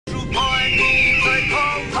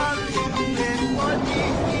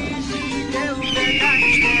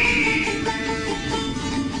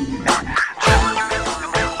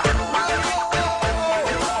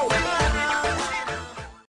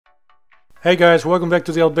Hey guys, welcome back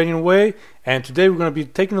to the Albanian Way, and today we're going to be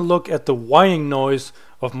taking a look at the whining noise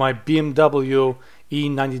of my BMW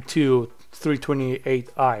E92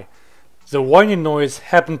 328i. The whining noise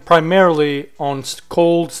happened primarily on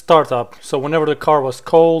cold startup, so whenever the car was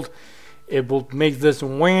cold it would make this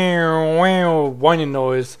whining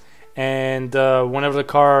noise, and whenever the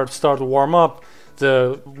car started to warm up,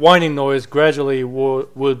 the whining noise gradually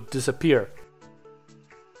would disappear.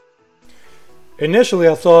 Initially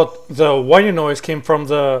I thought the whining noise came from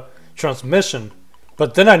the transmission,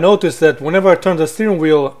 but then I noticed that whenever I turned the steering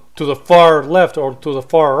wheel to the far left or to the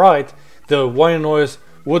far right, the whining noise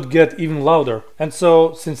would get even louder. And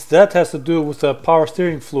so, since that has to do with the power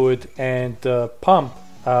steering fluid and the pump,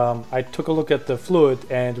 I took a look at the fluid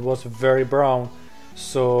and it was very brown.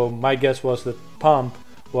 So my guess was that the pump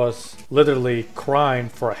was literally crying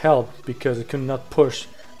for help because it could not push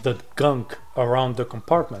the gunk around the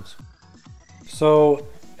compartments. So,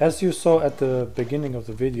 as you saw at the beginning of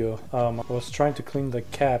the video, I was trying to clean the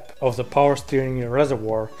cap of the power steering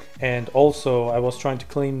reservoir, and also I was trying to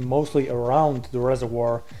clean mostly around the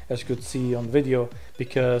reservoir, as you could see on video,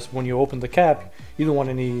 because when you open the cap you don't want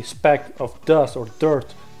any speck of dust or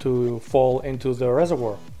dirt to fall into the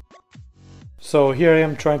reservoir. So here I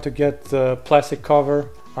am trying to get the plastic cover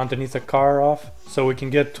underneath the car off so we can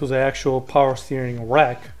get to the actual power steering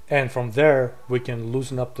rack, and from there we can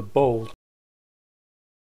loosen up the bolt.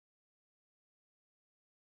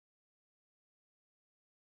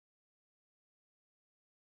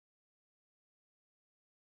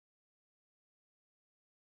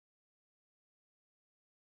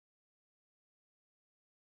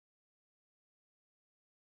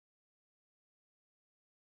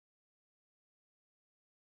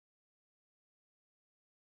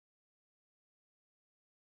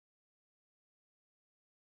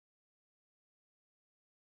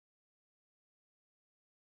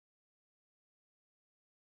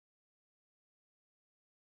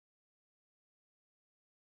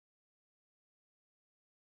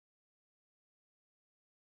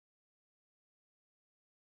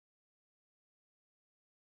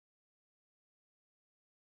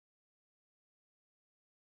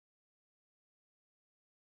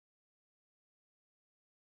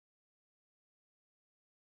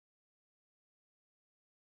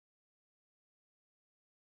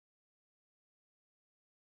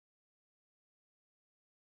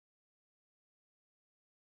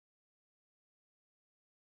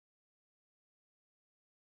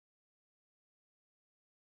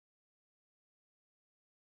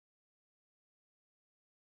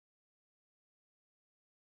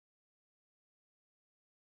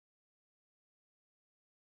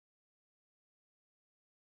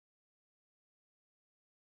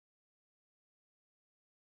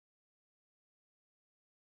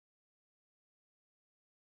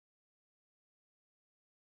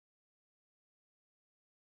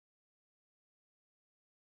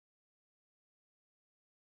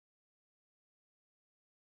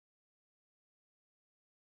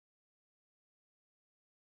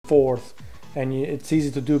 Fourth, and it's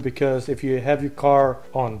easy to do because if you have your car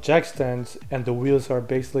on jack stands and the wheels are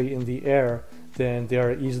basically in the air, then they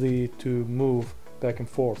are easily to move back and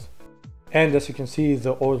forth. And as you can see,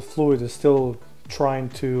 the oil fluid is still trying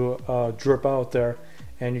to drip out there,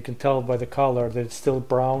 and you can tell by the color that it's still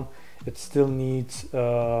brown. It still needs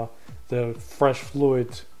the fresh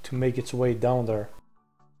fluid to make its way down there.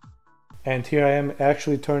 And here I am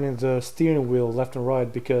actually turning the steering wheel left and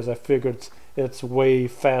right because I figured it's way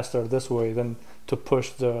faster this way than to push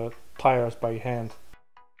the tires by hand.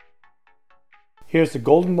 Here's the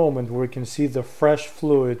golden moment where you can see the fresh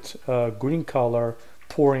fluid green color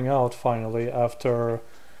pouring out finally after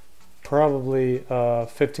probably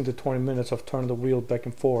 15 to 20 minutes of turning the wheel back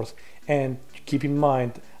and forth. And keep in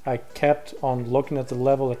mind, I kept on looking at the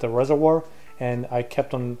level at the reservoir, and I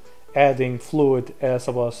kept on adding fluid as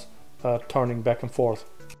I was turning back and forth.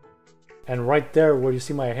 And right there where you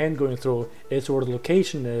see my hand going through is where the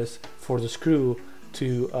location is for the screw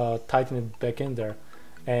to tighten it back in there.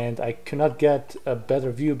 And I could not get a better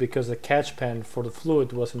view because the catch pan for the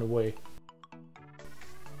fluid was in the way.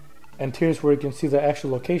 And here's where you can see the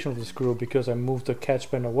actual location of the screw because I moved the catch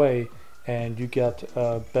pan away, and you get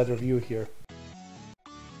a better view here.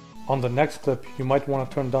 On the next clip you might want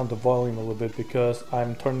to turn down the volume a little bit because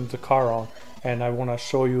I'm turning the car on, and I want to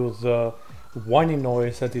show you the whining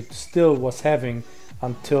noise that it still was having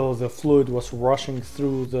until the fluid was rushing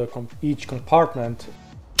through each compartment.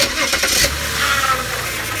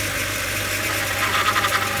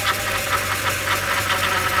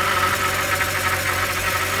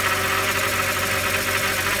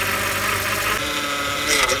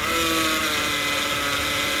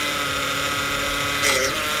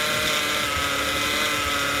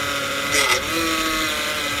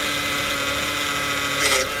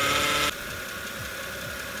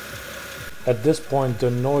 At this point the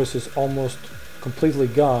noise is almost completely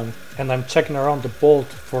gone, and I'm checking around the bolt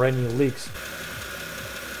for any leaks.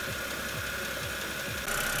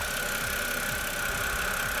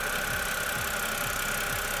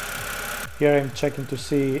 Here I'm checking to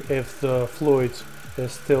see if the fluid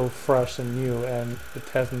is still fresh and new and it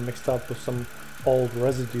hasn't mixed up with some old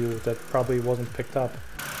residue that probably wasn't picked up.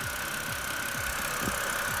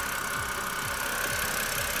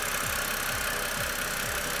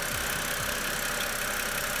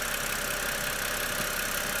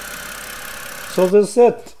 So this is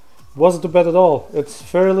it. Wasn't too bad at all. It's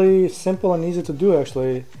fairly simple and easy to do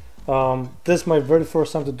actually. This is my very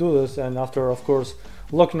first time to do this, and after of course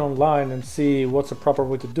looking online and see what's the proper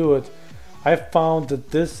way to do it, I found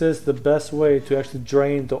that this is the best way to actually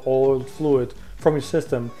drain the oil fluid from your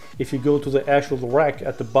system if you go to the actual rack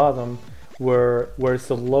at the bottom where it's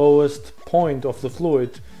the lowest point of the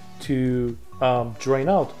fluid to drain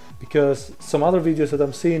out. Because some other videos that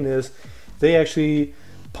I'm seeing is they actually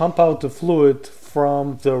pump out the fluid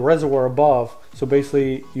from the reservoir above. So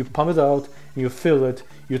basically you pump it out, you fill it,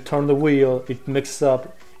 you turn the wheel, it mixes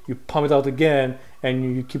up, you pump it out again,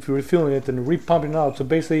 and you keep refilling it and repumping it out. So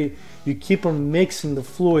basically you keep on mixing the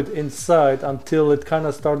fluid inside until it kind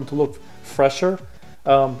of starting to look fresher.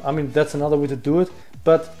 I mean, that's another way to do it,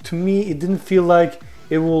 but to me it didn't feel like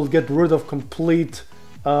it will get rid of complete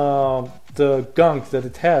the gunk that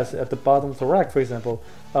it has at the bottom of the rack, for example.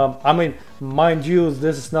 I mean, mind you,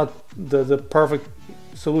 this is not the perfect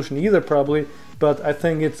solution either probably, but I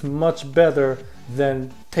think it's much better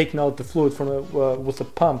than taking out the fluid from the, with a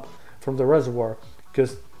pump from the reservoir,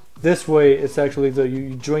 because this way it's actually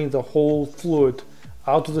you drain the whole fluid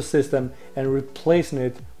out of the system and replacing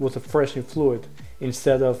it with a fresh new fluid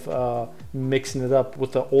instead of mixing it up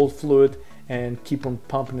with the old fluid and keep on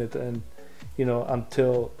pumping it, and you know,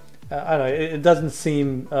 until I don't know, it doesn't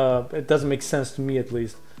seem it doesn't make sense to me at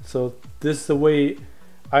least. So this is the way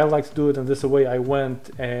I like to do it, and this is the way I went,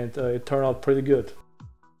 and it turned out pretty good.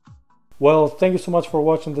 Well, thank you so much for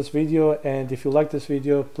watching this video, and if you like this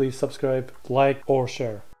video, please subscribe, like, or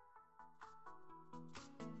share.